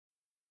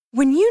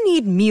When you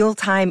need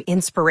mealtime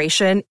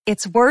inspiration,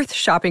 it's worth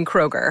shopping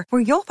Kroger,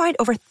 where you'll find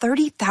over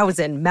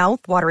 30,000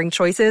 mouth-watering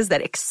choices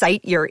that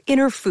excite your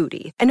inner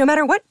foodie. And no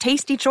matter what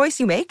tasty choice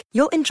you make,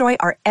 you'll enjoy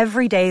our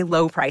everyday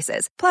low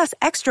prices, plus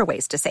extra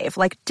ways to save,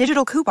 like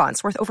digital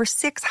coupons worth over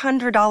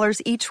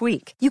 $600 each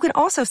week. You can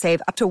also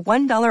save up to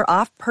 $1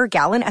 off per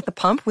gallon at the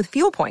pump with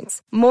fuel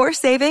points. More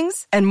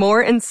savings and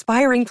more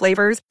inspiring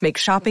flavors make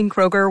shopping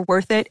Kroger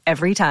worth it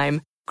every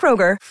time.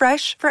 Kroger,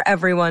 fresh for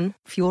everyone.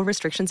 Fuel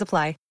restrictions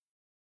apply.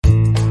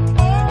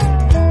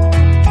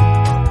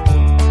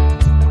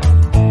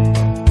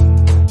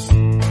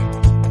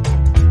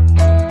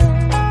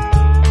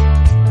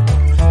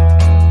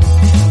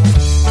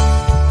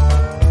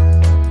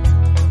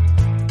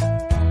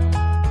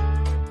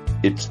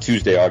 It's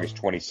Tuesday, August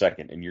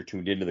 22nd, and you're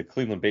tuned into the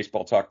Cleveland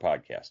Baseball Talk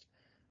podcast.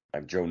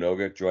 I'm Joe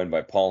Noga, joined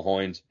by Paul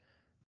Hoynes.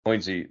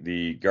 Hoynes,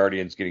 the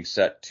Guardians getting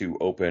set to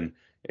open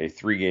a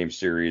three-game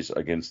series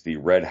against the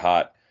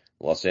red-hot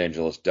Los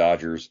Angeles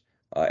Dodgers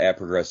at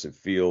Progressive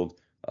Field.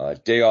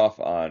 Day off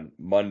on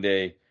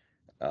Monday.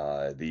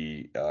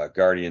 The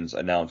Guardians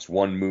announced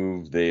one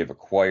move. They have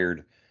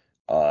acquired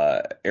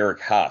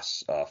Eric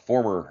Haase,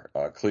 former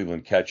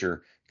Cleveland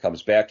catcher,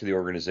 comes back to the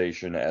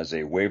organization as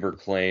a waiver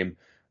claim.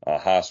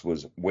 Haase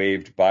was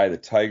waived by the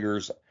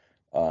Tigers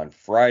on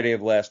Friday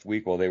of last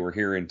week while they were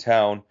here in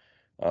town.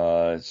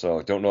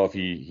 So don't know if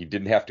he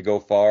didn't have to go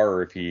far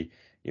or if he,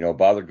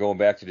 bothered going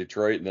back to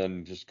Detroit and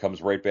then just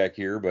comes right back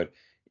here. But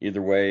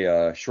either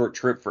way, short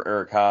trip for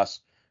Eric Haase,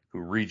 who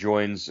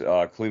rejoins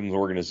Cleveland's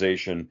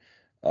organization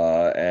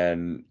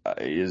and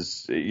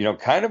is,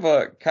 kind of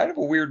a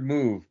weird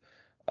move.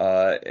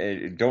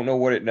 I don't know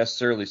what it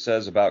necessarily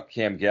says about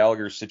Cam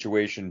Gallagher's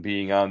situation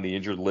being on the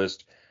injured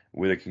list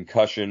with a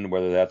concussion,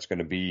 whether that's going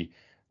to be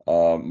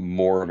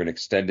more of an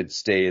extended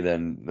stay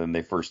than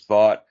they first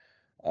thought.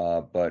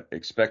 But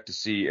expect to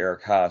see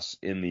Eric Haase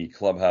in the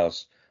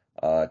clubhouse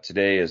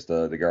today as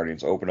the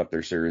Guardians open up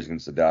their series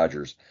against the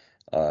Dodgers.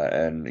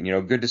 And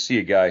good to see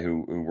a guy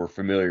who we're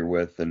familiar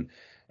with,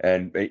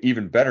 and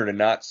even better to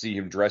not see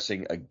him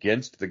dressing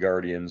against the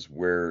Guardians,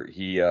 where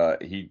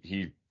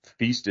he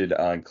feasted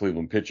on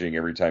Cleveland pitching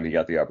every time he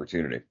got the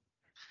opportunity.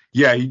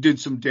 Yeah, he did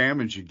some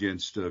damage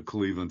against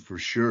Cleveland for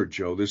sure,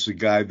 Joe. This is a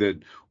guy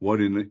that,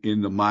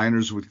 in the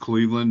minors with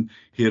Cleveland,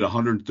 hit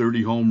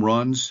 130 home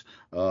runs.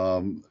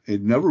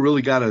 It never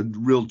really got a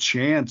real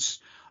chance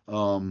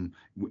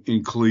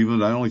in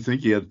Cleveland. I only think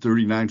he had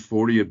 39,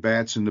 40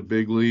 at-bats in the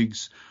big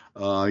leagues.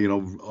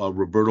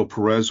 Roberto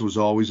Perez was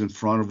always in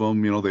front of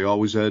him. They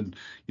always had,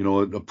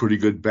 a pretty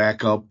good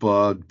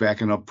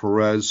backing up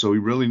Perez. So he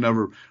really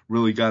never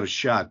really got a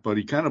shot. But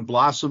he kind of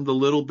blossomed a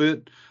little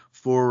bit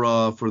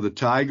for the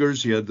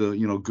Tigers. He had the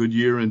good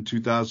year in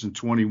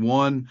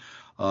 2021.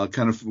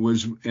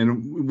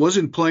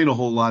 Wasn't playing a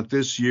whole lot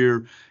this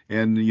year,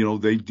 and they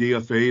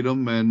DFA'd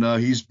him, and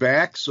he's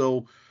back.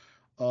 So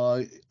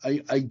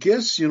I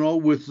guess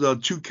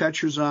with two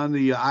catchers on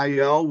the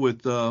IL,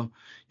 with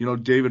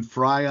David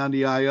Fry on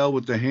the IL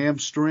with the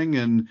hamstring,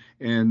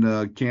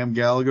 and Cam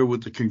Gallagher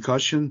with the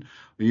concussion,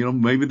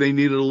 maybe they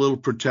needed a little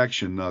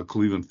protection.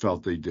 Cleveland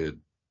felt they did.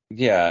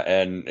 Yeah,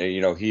 and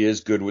he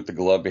is good with the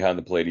glove behind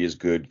the plate. He is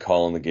good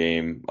calling the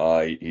game.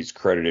 He's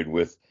credited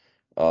with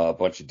a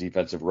bunch of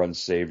defensive runs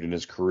saved in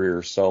his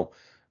career. So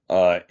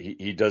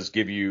he does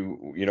give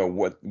you,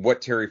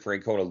 what Terry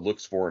Francona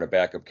looks for in a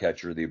backup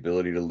catcher: the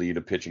ability to lead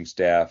a pitching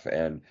staff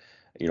and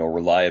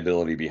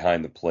reliability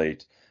behind the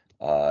plate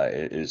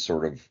is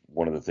sort of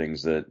one of the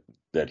things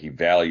that he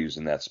values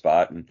in that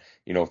spot. And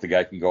if the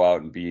guy can go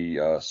out and be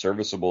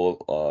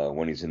serviceable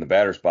when he's in the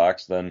batter's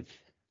box, then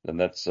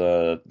that's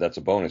a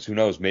bonus. Who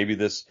knows? Maybe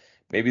this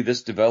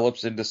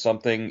develops into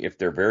something if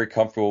they're very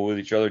comfortable with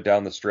each other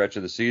down the stretch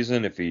of the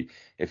season. If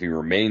he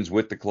remains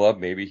with the club,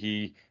 maybe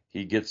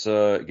he gets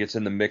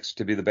in the mix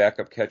to be the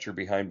backup catcher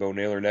behind Bo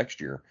Naylor next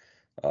year,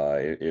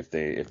 if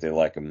they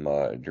like him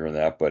during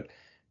that. But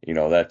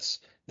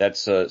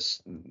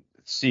that's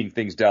seeing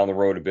things down the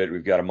road a bit.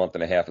 We've got a month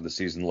and a half of the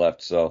season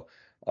left, so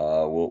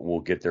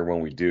we'll get there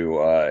when we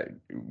do.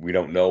 We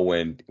don't know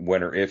when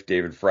or if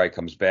David Fry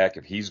comes back,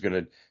 if he's going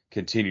to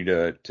continue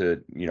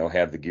to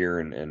have the gear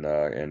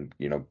and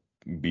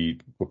be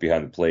put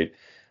behind the plate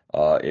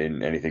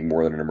in anything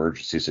more than an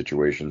emergency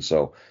situation.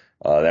 So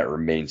that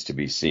remains to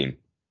be seen.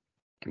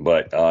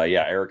 But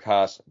Eric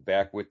Haase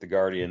back with the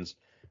Guardians,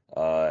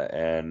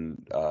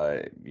 and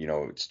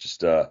it's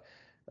just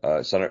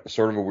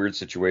sort of a weird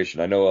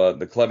situation. I know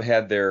the club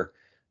had their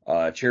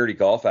charity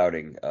golf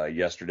outing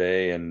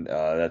yesterday, and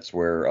that's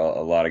where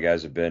a lot of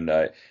guys have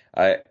been.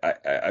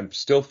 I'm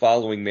still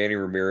following Manny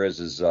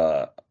Ramirez's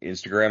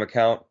Instagram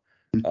account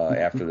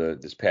after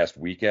this past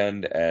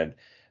weekend, and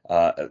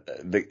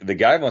the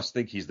guy must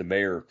think he's the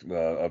mayor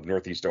of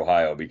Northeast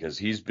Ohio, because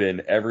he's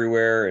been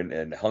everywhere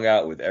and hung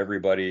out with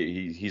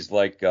everybody. He's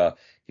like a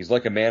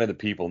man of the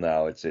people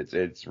now.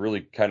 It's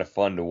really kind of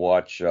fun to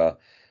watch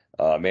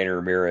Manny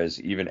Ramirez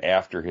even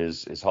after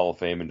his Hall of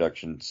Fame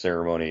induction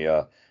ceremony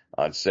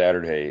on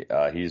Saturday.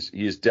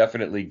 He is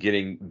definitely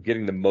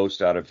getting the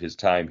most out of his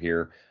time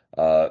here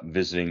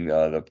visiting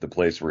the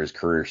place where his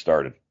career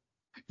started.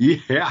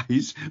 Yeah,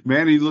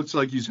 he looks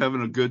like he's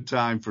having a good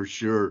time for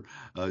sure,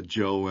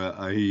 Joe.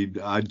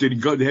 Did he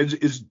go?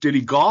 Did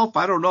he golf?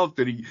 I don't know if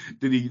did he.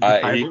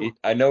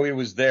 I know he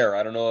was there.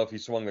 I don't know if he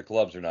swung the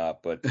clubs or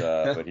not, but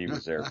he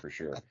was there for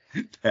sure.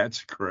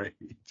 That's great.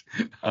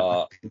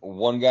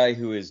 One guy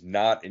who is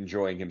not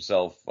enjoying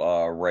himself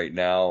right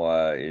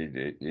now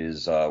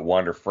is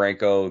Wander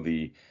Franco,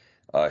 the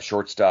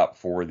shortstop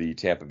for the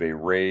Tampa Bay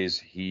Rays.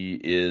 He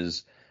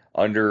is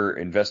under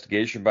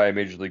investigation by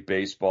Major League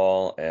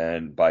Baseball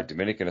and by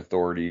Dominican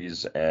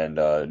authorities. And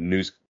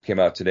news came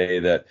out today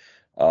that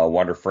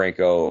Wander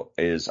Franco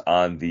is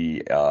on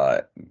the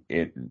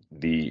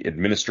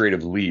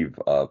administrative leave,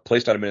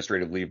 placed on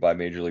administrative leave by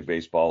Major League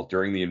Baseball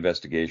during the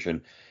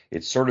investigation.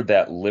 It's sort of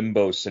that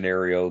limbo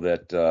scenario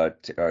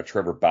that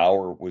Trevor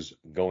Bauer was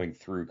going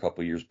through a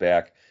couple of years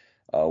back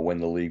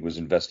when the league was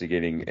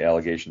investigating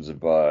allegations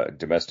of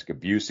domestic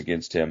abuse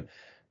against him.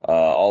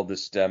 All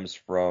this stems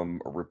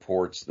from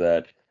reports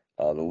that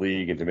the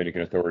league and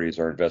Dominican authorities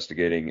are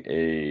investigating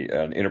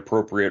an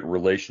inappropriate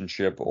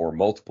relationship or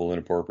multiple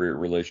inappropriate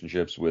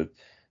relationships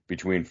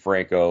between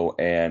Franco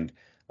and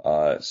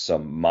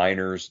some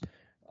minors.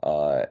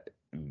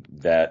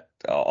 That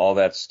all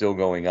that's still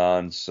going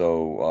on.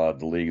 So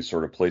the league has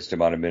sort of placed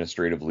him on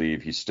administrative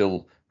leave. He's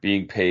still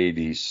being paid.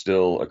 He's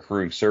still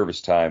accruing service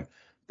time,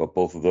 but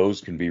both of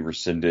those can be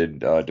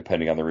rescinded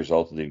depending on the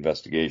result of the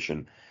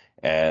investigation.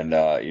 And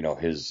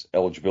his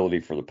eligibility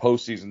for the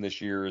postseason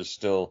this year is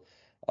still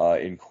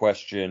in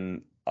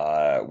question.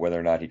 Whether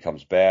or not he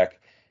comes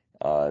back,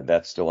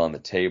 that's still on the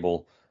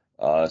table.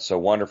 So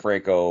Wander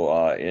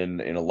Franco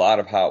in a lot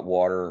of hot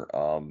water.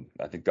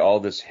 I think all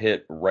this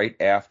hit right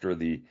after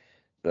the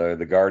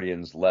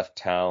Guardians left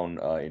town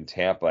in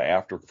Tampa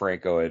after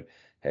Franco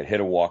had hit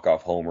a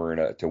walk-off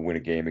homer to win a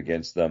game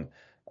against them.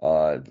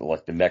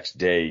 Like the next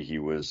day, he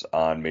was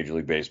on Major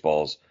League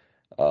Baseball's.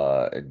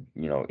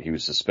 He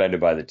was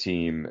suspended by the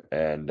team,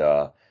 and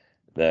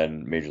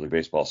then Major League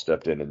Baseball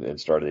stepped in and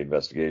started the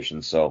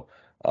investigation. So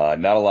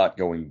not a lot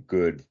going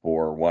good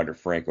for Wander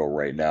Franco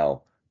right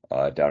now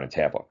down in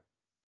Tampa.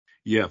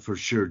 Yeah, for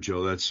sure,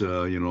 Joe. That's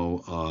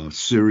a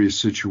serious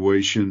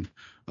situation.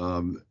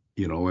 And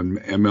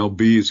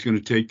MLB is going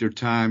to take their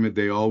time,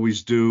 they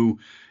always do.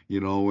 This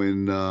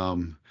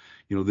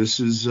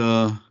is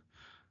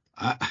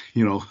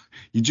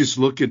you just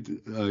look at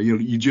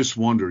you just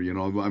wonder.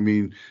 I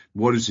mean,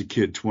 what is a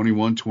kid?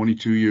 21,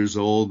 22 years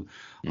old.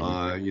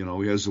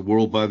 Mm-hmm. He has the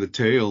world by the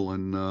tail,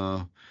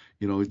 and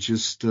it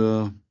just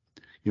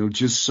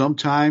just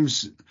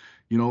sometimes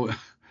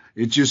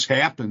it just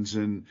happens,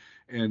 and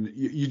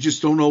you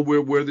just don't know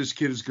where this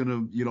kid is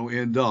going to,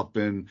 end up.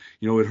 And,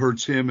 it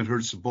hurts him, it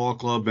hurts the ball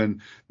club, and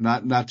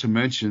not to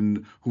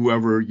mention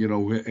whoever,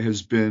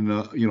 has been,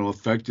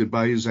 affected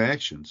by his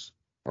actions.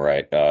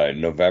 Right.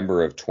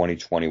 November of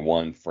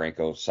 2021,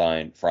 Franco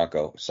signed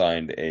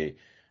a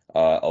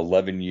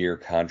 11-year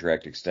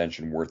contract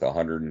extension worth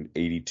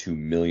 $182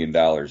 million.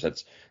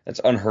 That's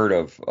unheard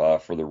of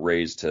for the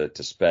Rays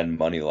to spend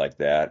money like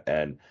that.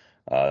 And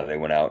they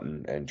went out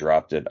and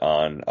dropped it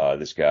on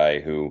this guy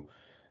who,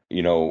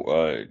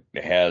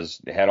 has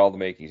had all the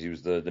makings. He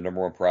was the number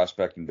one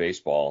prospect in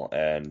baseball,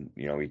 and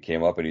he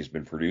came up and he's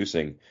been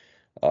producing.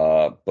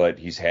 But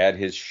he's had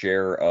his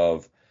share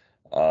of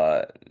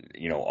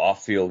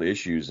off-field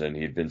issues, and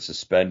he'd been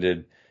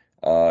suspended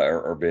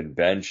or been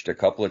benched a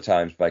couple of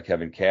times by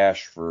Kevin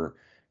Cash for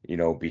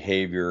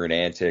behavior and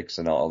antics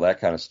and all that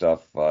kind of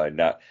stuff.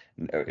 I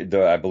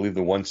believe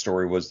the one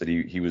story was that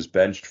he was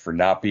benched for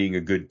not being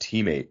a good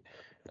teammate,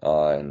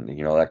 and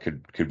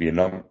that could be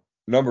a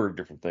number of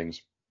different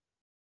things.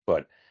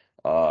 But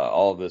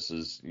all of this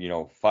is,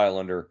 file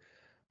under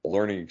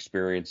learning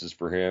experiences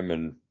for him,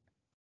 and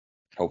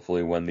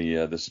hopefully when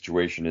the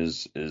situation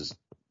is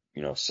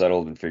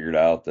settled and figured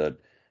out, that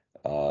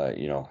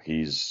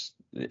he's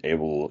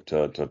able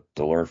to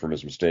learn from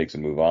his mistakes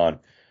and move on.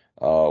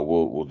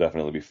 We'll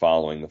definitely be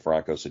following the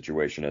Franco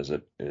situation as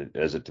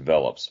it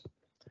develops.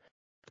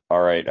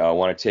 All right, I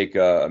want to take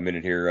a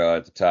minute here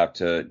at the top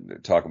to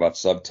talk about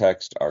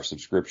Subtext, our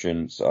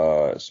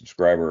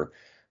subscriber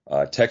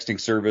texting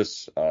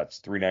service. It's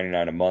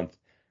 $3.99 a month.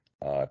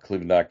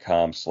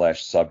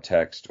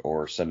 Cleveland.com/subtext,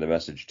 or send a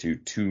message to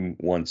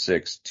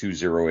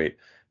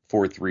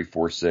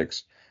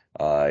 216-208-4346.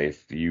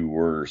 If you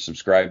were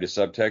subscribed to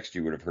Subtext,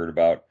 you would have heard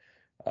about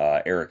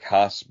Eric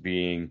Haase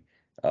being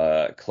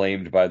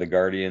claimed by the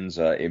Guardians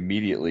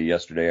immediately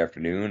yesterday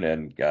afternoon,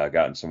 and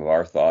gotten some of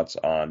our thoughts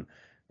on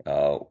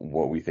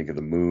what we think of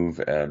the move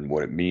and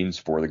what it means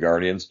for the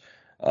Guardians.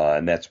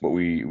 And that's what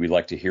we'd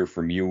like to hear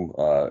from you.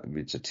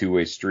 It's a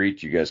two-way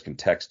street. You guys can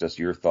text us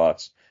your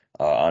thoughts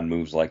on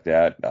moves like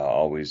that.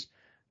 Always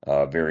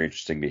very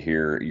interesting to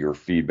hear your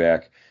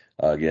feedback.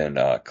 Again,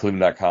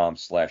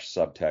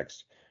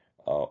 Cleveland.com/subtext,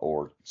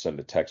 or send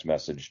a text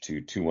message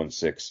to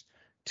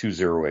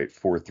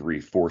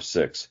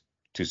 216-208-4346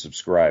 to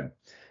subscribe.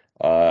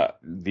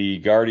 The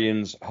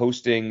Guardians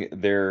hosting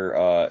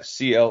their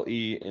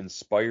CLE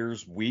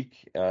Inspires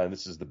Week.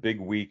 This is the big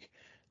week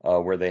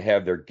where they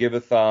have their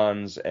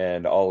give-a-thons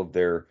and all of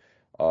their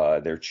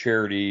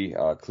charity,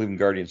 Cleveland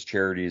Guardians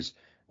charities,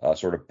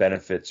 sort of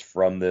benefits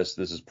from this.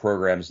 This is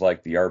programs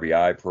like the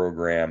RBI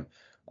program,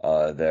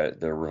 the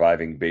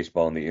Reviving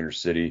Baseball in the Inner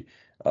City,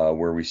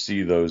 where we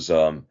see those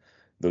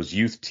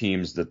youth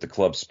teams that the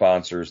club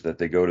sponsors, that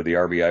they go to the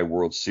RBI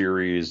World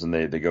Series and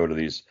they go to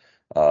these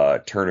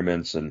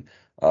tournaments and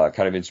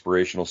kind of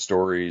inspirational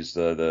stories,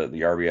 the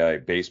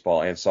RBI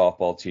baseball and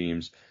softball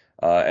teams,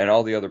 and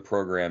all the other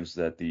programs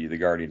that the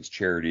Guardians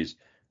charities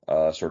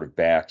sort of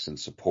backs and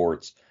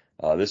supports.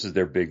 This is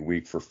their big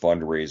week for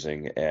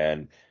fundraising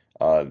and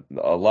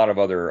a lot of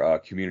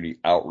other community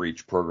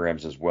outreach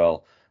programs as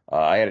well.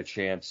 I had a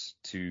chance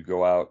to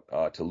go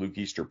out to Luke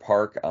Easter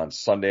Park on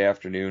Sunday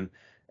afternoon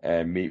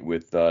and meet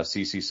with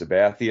CC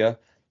Sabathia,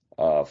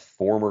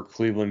 former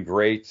Cleveland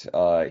great.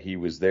 He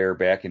was there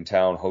back in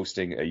town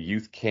hosting a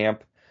youth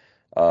camp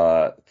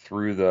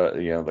through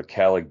the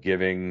Cala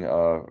Giving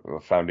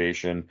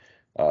Foundation.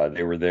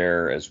 They were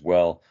there as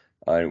well.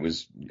 It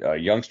was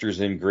youngsters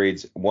in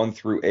grades 1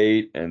 through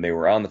 8, and they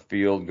were on the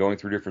field going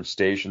through different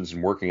stations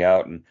and working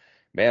out. And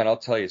man, I'll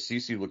tell you,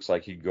 CC looks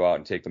like he'd go out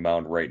and take the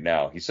mound right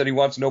now. He said he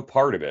wants no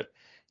part of it.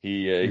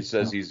 He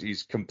says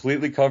he's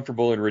completely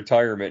comfortable in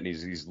retirement, and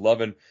he's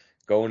loving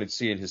going and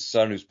seeing his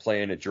son who's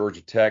playing at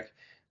Georgia Tech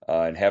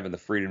and having the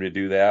freedom to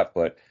do that.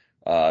 But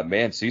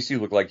man, CC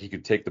looked like he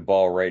could take the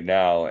ball right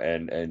now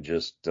and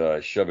just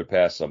shove it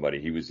past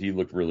somebody. He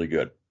looked really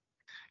good.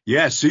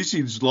 Yeah,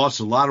 CeCe's lost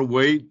a lot of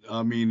weight.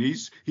 I mean,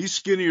 he's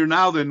skinnier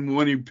now than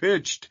when he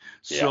pitched.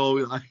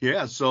 So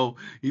so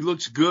he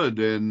looks good,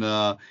 and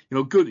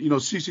good.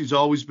 CeCe's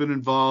always been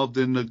involved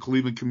in the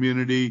Cleveland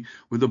community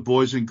with the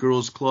Boys and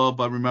Girls Club.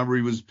 I remember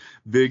he was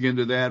big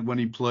into that when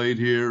he played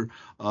here.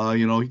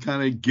 He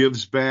kind of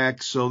gives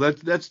back, so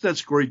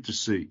that's great to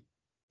see.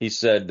 He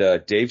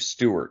said Dave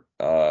Stewart,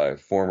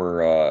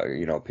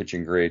 former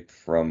pitching great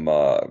from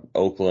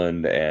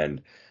Oakland,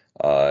 and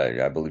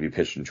I believe he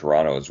pitched in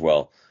Toronto as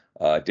well.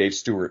 Dave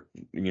Stewart,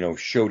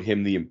 showed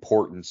him the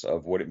importance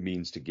of what it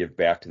means to give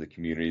back to the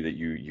community that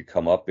you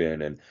come up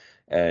in,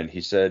 and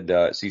he said,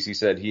 CC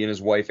said he and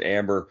his wife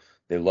Amber,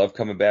 they love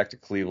coming back to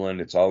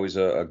Cleveland. It's always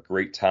a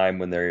great time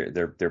when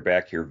they're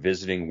back here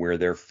visiting where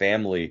their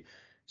family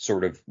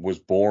sort of was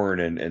born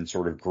and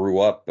sort of grew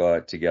up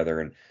together,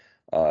 and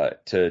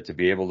to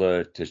be able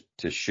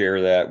to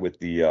share that with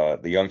the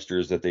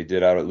youngsters that they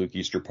did out at Luke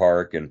Easter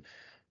Park, and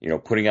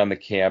putting on the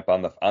camp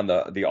on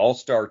the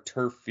All-Star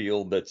turf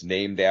field that's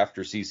named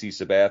after CC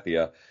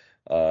Sabathia.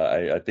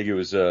 I think it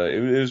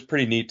was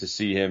pretty neat to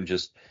see him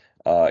just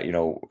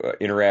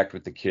interact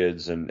with the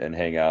kids and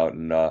hang out,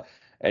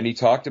 and he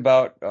talked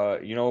about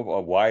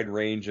a wide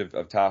range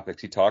of topics.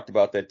 He talked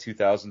about that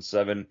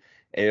 2007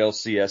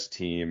 ALCS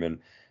team, and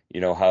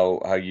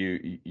how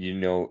you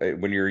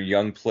when you're a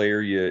young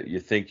player you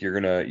think you're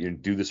gonna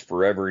do this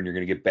forever and you're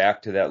gonna get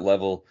back to that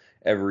level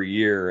every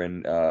year,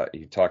 and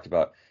he talked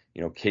about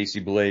Casey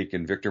Blake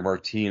and Victor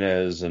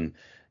Martinez and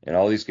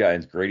all these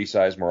guys, Grady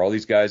Sizemore, all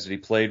these guys that he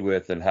played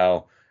with, and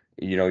how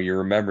you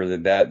remember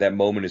that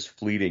moment is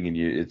fleeting and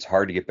it's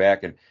hard to get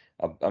back. And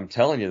I'm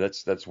telling you,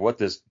 that's what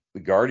the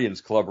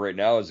Guardians club right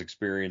now is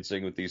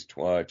experiencing with these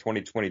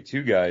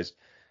 2022 guys.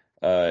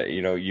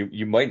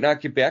 You might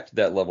not get back to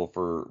that level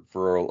for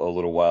a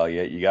little while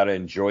yet. You got to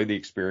enjoy the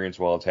experience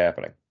while it's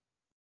happening.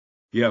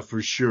 Yeah,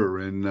 for sure.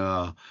 And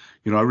I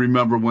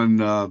remember when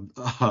the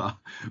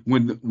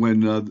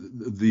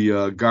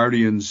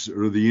Guardians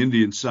or the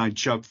Indians signed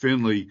Chuck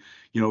Finley.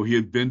 He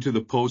had been to the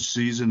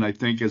postseason, I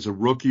think, as a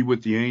rookie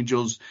with the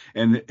Angels,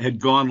 and had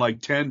gone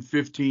like 10,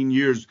 15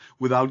 years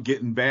without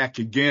getting back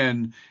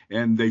again.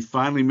 And they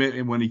finally made,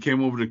 and when he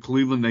came over to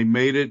Cleveland, they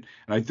made it.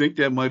 And I think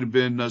that might have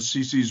been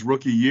CC's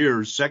rookie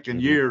year,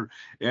 second year.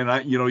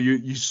 And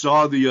you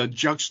saw the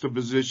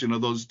juxtaposition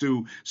of those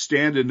two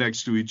standing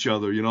next to each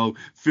other.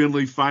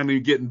 Finley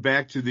finally getting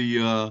back to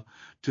the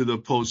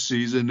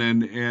postseason,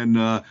 and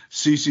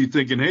CC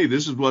thinking, hey,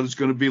 this is what it's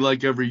going to be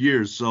like every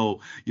year. So,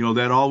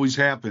 that always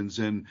happens.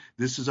 And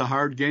this is a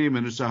hard game,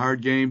 and it's a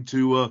hard game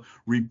to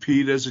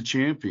repeat as a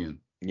champion.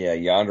 Yeah,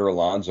 Yonder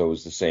Alonso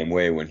was the same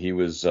way when he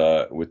was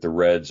with the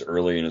Reds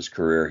early in his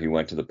career. He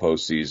went to the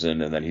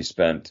postseason, and then he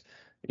spent,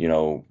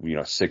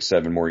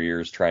 6-7 more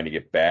years trying to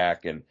get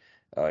back. And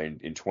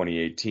in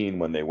 2018,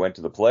 when they went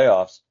to the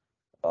playoffs,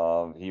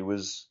 he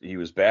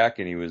was back,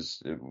 and he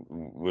was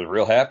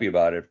real happy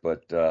about it.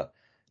 But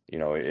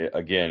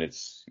again,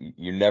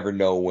 you never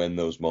know when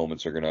those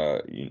moments are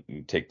gonna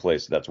take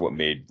place. That's what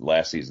made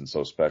last season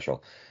so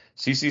special.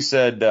 CC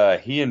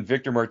said he and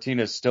Victor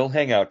Martinez still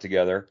hang out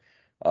together.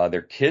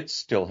 Their kids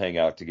still hang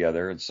out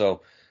together, and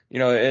so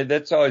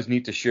that's always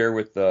neat to share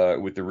with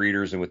the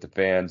readers and with the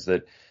fans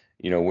that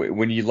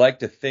when you like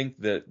to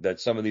think that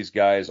some of these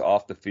guys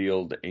off the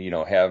field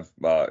have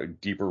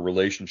deeper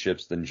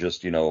relationships than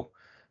just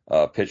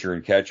pitcher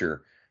and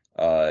catcher.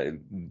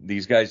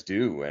 These guys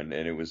do, and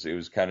it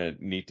was kind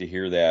of neat to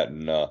hear that,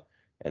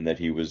 and that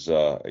he was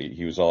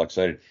all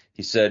excited.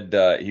 He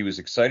said he was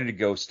excited to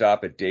go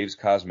stop at Dave's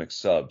Cosmic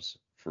Subs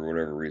for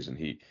whatever reason.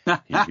 He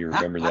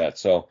remembered that.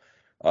 So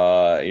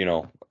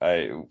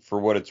For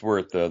what it's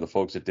worth, the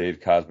folks at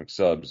Dave Cosmic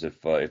Subs,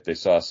 if they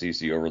saw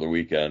CC over the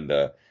weekend,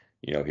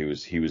 he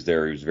was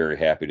there. He was very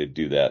happy to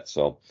do that.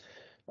 So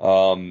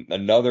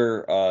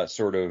another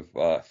sort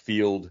of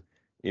field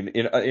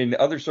in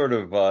other sort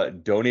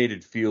of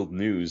donated field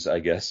news, I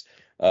guess.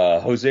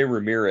 Jose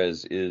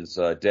Ramirez is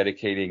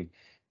dedicating.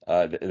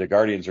 The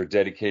Guardians are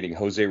dedicating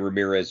Jose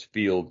Ramirez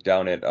Field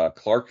down at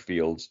Clark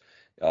Fields,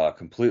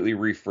 completely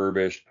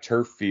refurbished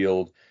turf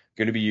field,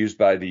 going to be used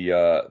by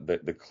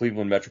the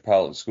Cleveland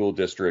Metropolitan School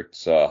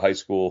District's high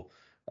school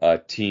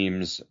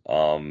teams.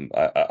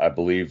 I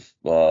believe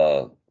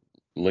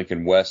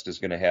Lincoln West is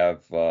going to have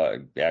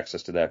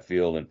access to that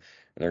field, and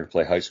they're going to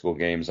play high school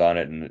games on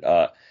it. And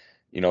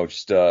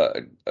just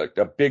a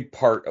big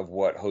part of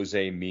what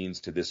Jose means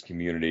to this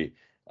community.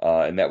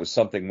 And that was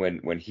something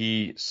when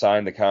he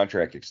signed the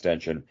contract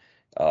extension,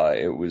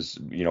 it was,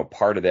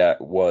 part of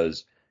that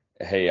was,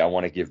 hey, I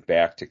want to give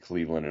back to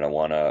Cleveland, and I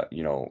want to,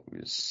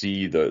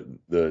 see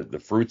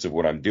the fruits of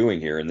what I'm doing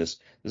here. And this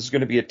is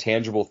going to be a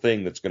tangible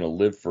thing that's going to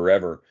live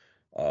forever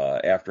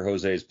after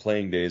Jose's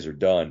playing days are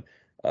done.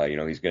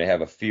 He's going to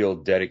have a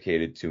field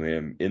dedicated to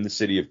him in the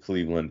city of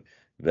Cleveland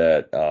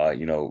that,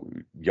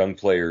 young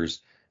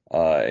players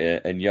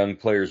and young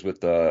players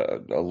with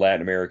a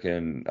Latin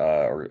American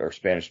or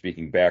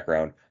Spanish-speaking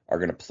background are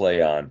going to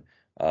play on,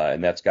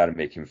 and that's got to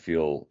make him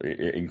feel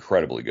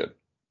incredibly good.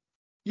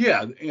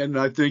 Yeah, and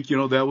I think,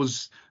 that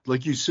was,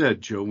 like you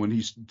said, Joe, when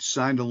he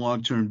signed a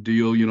long-term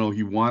deal,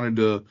 he wanted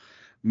to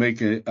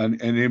make an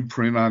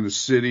imprint on the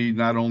city,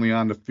 not only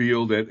on the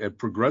field at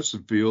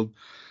Progressive Field,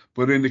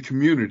 but in the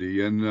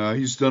community. And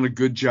he's done a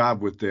good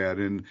job with that.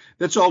 And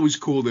that's always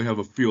cool to have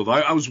a field.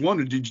 I was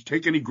wondering, did you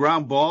take any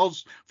ground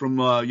balls from,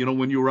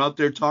 when you were out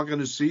there talking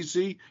to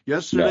Cece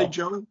yesterday, No.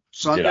 Joe?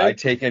 Sunday? Did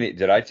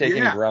I take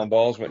any ground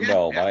balls? Yeah.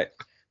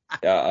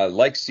 No,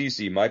 like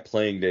Cece, my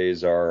playing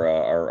days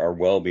are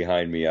well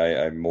behind me.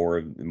 I'm more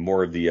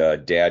of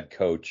the dad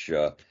coach.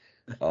 I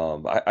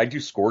do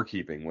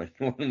scorekeeping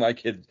when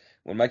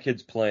my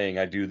kid's playing.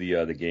 I do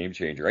the game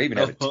changer. I even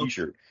have a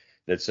T-shirt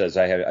that says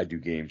I do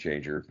game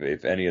changer.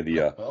 If any of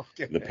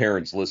the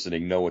parents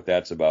listening know what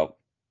that's about,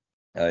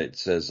 it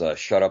says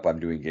shut up, I'm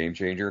doing game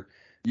changer,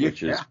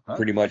 which is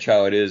pretty much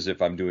how it is.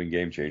 If I'm doing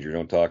game changer,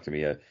 don't talk to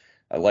me.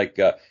 I like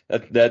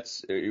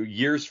that's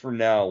years from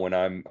now when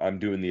I'm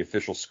doing the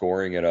official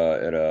scoring at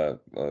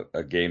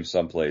a game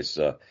someplace.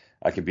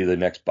 I could be the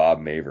next Bob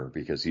Maver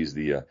because he's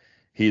the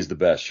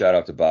best. Shout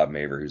out to Bob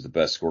Maver, who's the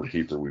best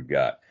scorekeeper we've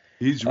got.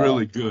 He's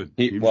really good.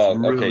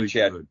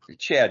 Chad. Good.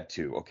 Chad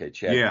too. Okay,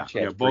 Chad.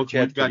 Yeah, both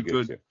Chad's got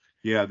good too. Too.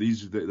 Yeah,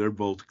 they're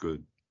both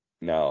good.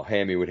 Now,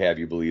 Hammy would have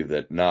you believe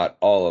that not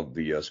all of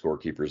the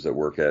scorekeepers that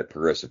work at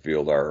Progressive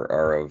Field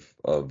are of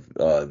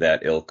that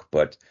ilk,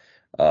 but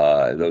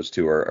those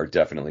two are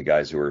definitely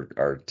guys who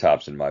are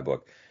tops in my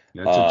book.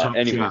 That's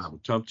a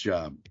tough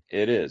job.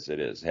 It is.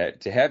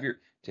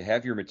 To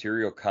have your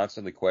material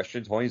constantly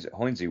questioned,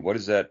 Hoinsey,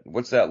 what's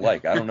that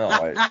like? I don't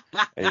know.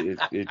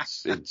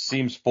 It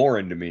seems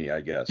foreign to me, I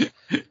guess.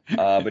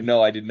 But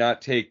no, I did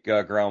not take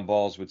ground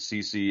balls with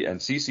CC, and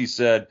CC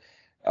said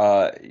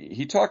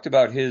he talked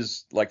about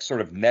his like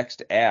sort of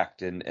next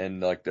act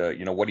and like the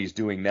what he's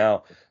doing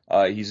now.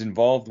 He's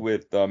involved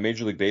with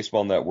Major League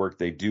Baseball Network.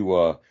 They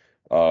do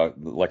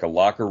like a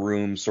locker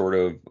room sort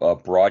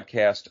of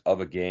broadcast of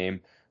a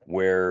game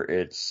where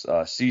it's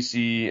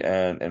CC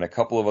and a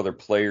couple of other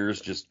players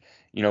just,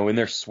 in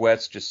their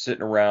sweats, just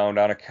sitting around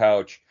on a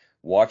couch,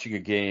 watching a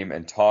game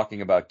and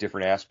talking about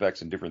different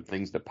aspects and different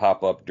things that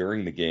pop up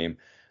during the game,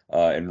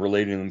 and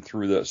relating them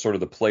through the sort of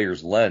the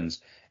player's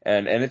lens.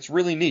 And it's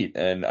really neat.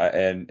 And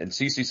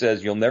CC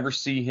says you'll never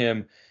see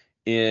him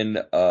in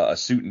a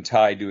suit and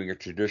tie doing a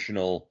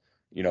traditional,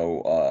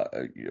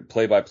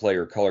 play-by-play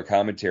or color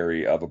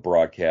commentary of a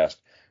broadcast.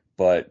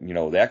 But,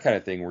 that kind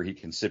of thing where he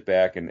can sit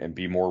back and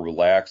be more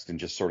relaxed and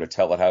just sort of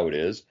tell it how it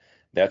is,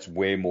 that's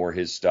way more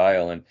his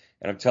style. And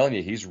I'm telling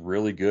you, he's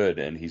really good,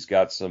 and he's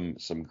got some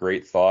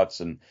great thoughts.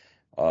 And,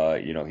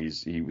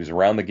 he was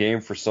around the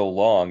game for so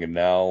long, and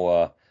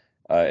now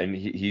and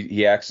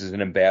he acts as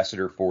an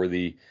ambassador for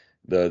the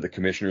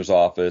commissioner's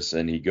office,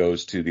 and he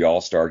goes to the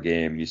All-Star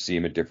game, and you see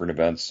him at different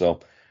events. So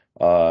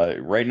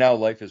right now,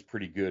 life is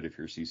pretty good if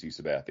you're CC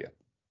Sabathia.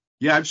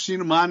 Yeah, I've seen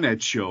them on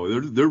that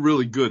show. They're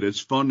really good. It's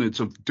fun. It's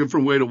a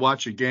different way to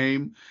watch a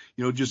game.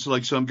 Just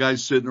like some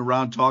guys sitting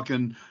around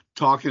talking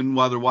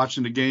while they're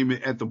watching the game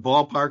at the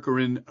ballpark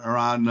or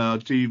on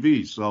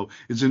TV. So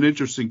it's an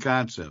interesting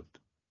concept.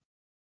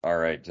 All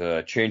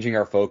right, changing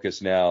our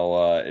focus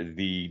now.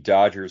 The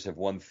Dodgers have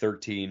won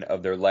 13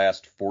 of their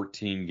last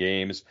 14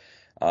 games,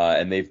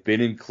 and they've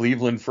been in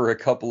Cleveland for a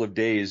couple of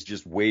days,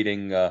 just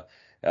waiting,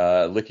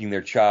 licking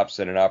their chops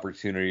at an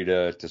opportunity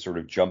to sort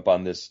of jump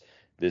on this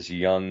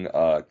young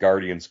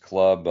Guardians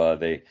club.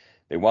 They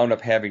wound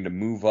up having to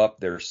move up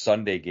their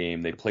Sunday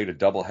game. They played a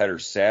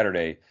doubleheader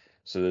Saturday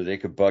so that they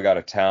could bug out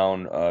of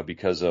town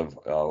because of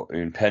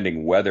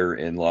impending weather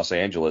in Los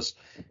Angeles.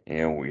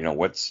 And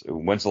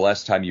when's the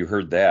last time you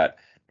heard that?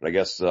 But I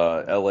guess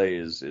LA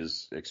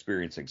is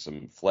experiencing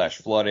some flash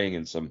flooding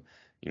and some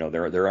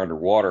they're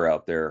underwater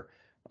out there.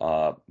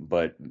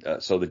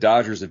 So the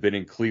Dodgers have been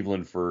in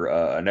Cleveland for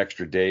an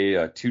extra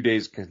day, 2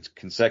 days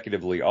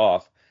consecutively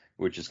off,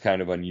 which is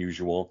kind of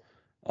unusual.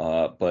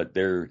 But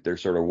they're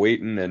sort of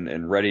waiting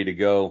and ready to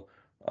go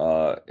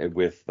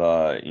with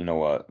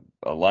a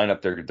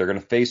lineup. They're going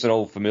to face an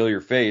old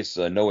familiar face.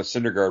 Noah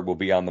Syndergaard will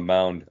be on the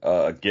mound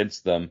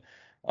against them,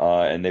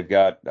 and they've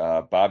got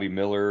Bobby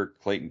Miller,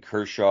 Clayton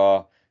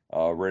Kershaw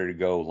ready to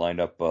go,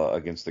 lined up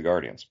against the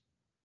Guardians.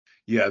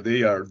 Yeah,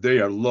 they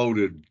are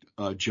loaded,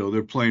 Joe.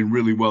 They're playing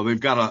really well. They've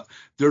got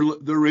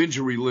their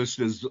injury list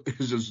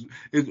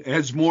it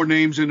has more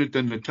names in it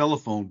than the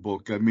telephone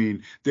book. I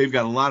mean, they've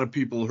got a lot of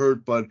people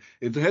hurt, but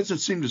it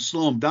hasn't seemed to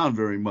slow them down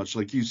very much.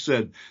 Like you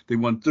said, they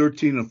won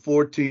 13 of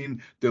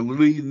 14. They're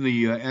leading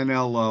the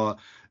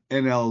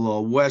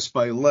NL West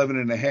by 11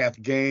 and a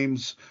half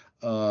games.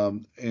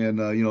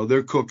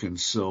 They're cooking.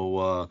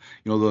 So,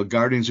 the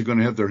Guardians are going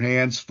to have their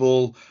hands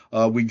full.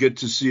 We get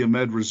to see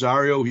Ahmed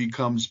Rosario. He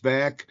comes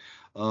back,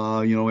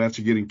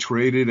 after getting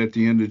traded at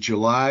the end of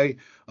July,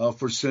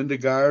 for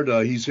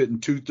Syndergaard. He's hitting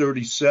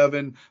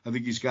 237. I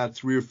think he's got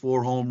 3 or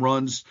 4 home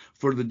runs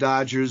for the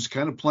Dodgers,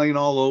 kind of playing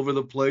all over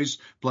the place,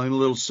 playing a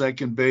little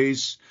second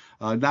base.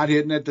 Not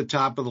hitting at the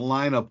top of the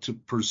lineup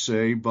per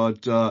se,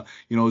 but,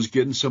 is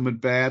getting some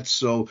at bats.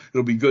 So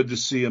it'll be good to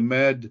see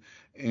Ahmed.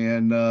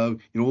 And,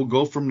 we'll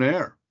go from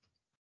there.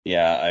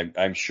 Yeah,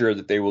 I'm sure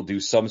that they will do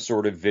some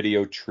sort of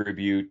video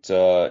tribute,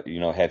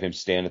 have him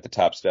stand at the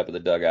top step of the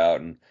dugout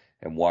and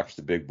watch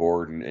the big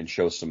board and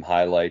show some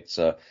highlights.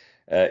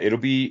 It'll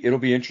be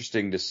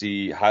interesting to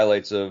see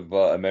highlights of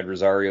Ahmed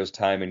Rosario's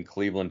time in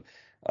Cleveland,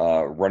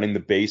 running the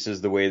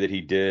bases the way that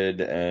he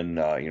did, and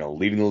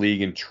leading the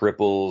league in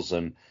triples,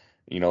 and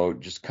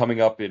just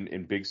coming up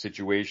in big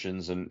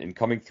situations and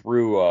coming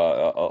through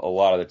a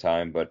lot of the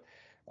time. But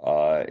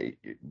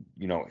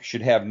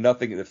should have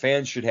nothing. The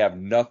fans should have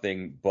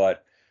nothing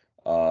but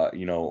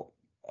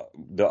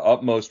the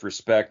utmost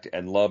respect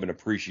and love and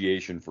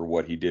appreciation for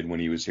what he did when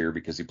he was here,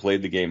 because he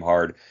played the game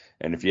hard.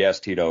 And if you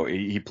ask Tito,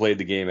 he played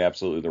the game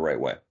absolutely the right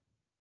way.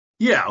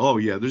 Yeah, oh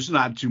yeah. There's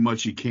not too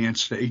much you can't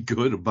say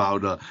good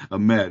about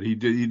Ahmed. He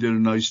did a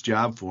nice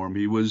job for him.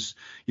 He was,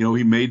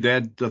 he made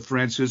that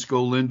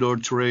Francisco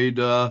Lindor trade.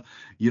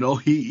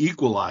 He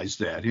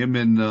equalized that. Him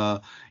and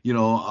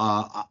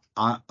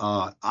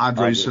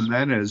Andres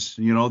Gimenez.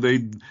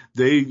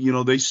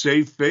 They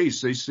saved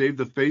face. They saved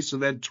the face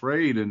of that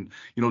trade, and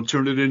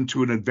turned it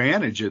into an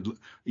advantage.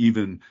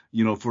 Even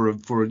for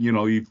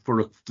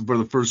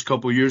the first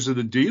couple of years of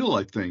the deal,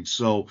 I think.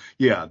 So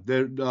yeah,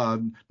 there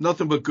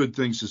nothing but good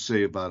things to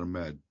say about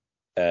Ahmed.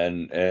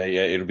 And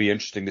it'll be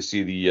interesting to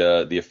see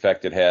the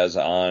effect it has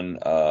on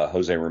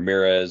Jose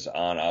Ramirez,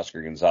 on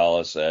Oscar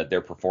Gonzalez,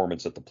 their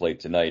performance at the plate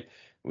tonight,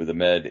 with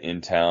Ahmed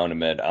in town,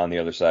 Ahmed on the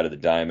other side of the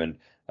diamond,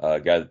 a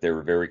guy that they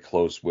were very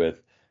close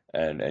with,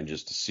 and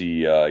just to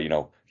see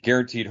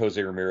guaranteed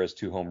Jose Ramirez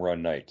 2 home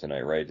run night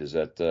tonight, right? Is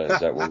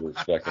that what we're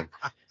expecting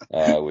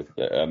with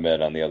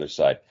Ahmed on the other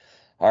side?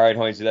 All right,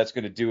 Hoynesy, that's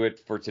going to do it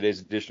for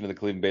today's edition of the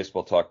Cleveland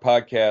Baseball Talk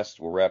podcast.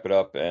 We'll wrap it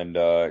up and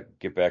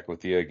get back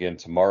with you again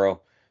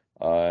tomorrow,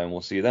 and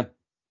we'll see you then.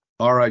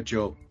 All right,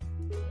 Joe.